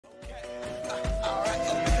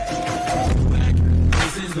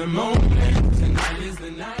is the moment, tonight is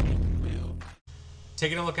the night.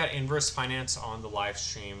 Taking a look at inverse finance on the live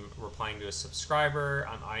stream, replying to a subscriber,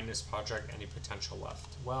 I'm eyeing this project, any potential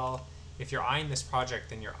left? Well, if you're eyeing this project,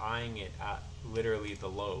 then you're eyeing it at literally the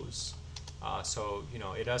lows. So, you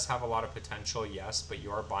know, it does have a lot of potential, yes, but you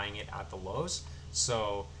are buying it at the lows.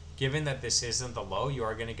 So given that this isn't the low, you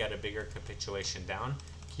are going to get a bigger capitulation down.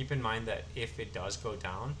 Keep in mind that if it does go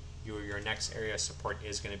down, your next area of support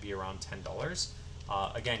is going to be around $10.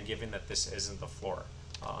 Again, given that this isn't the floor.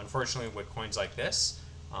 Unfortunately, with coins like this,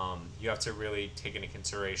 you have to really take into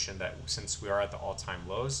consideration that since we are at the all-time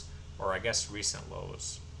lows, or I guess recent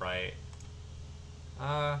lows, right?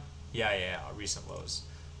 Yeah, recent lows.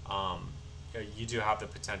 You do have the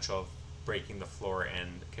potential of breaking the floor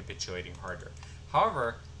and capitulating harder.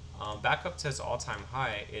 However, back up to its all-time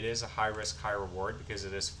high, it is a high-risk, high-reward because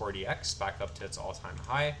it is 40x back up to its all-time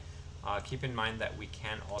high. Keep in mind that we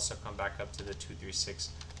can also come back up to the 236,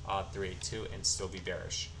 382 and still be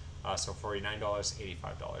bearish. So $49,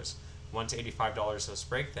 $85. Once $85 does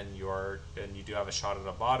break, then you do have a shot at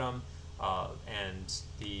the bottom, and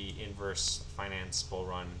the inverse finance bull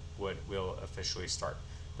run will officially start.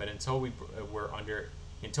 But until we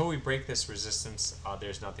break this resistance,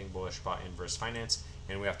 there's nothing bullish about inverse finance,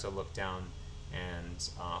 and we have to look down and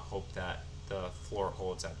hope that the floor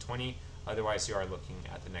holds at 20. Otherwise, you are looking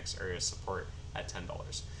at the next area of support at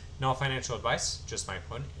 $10. No financial advice, just my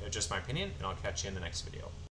opinion, and I'll catch you in the next video.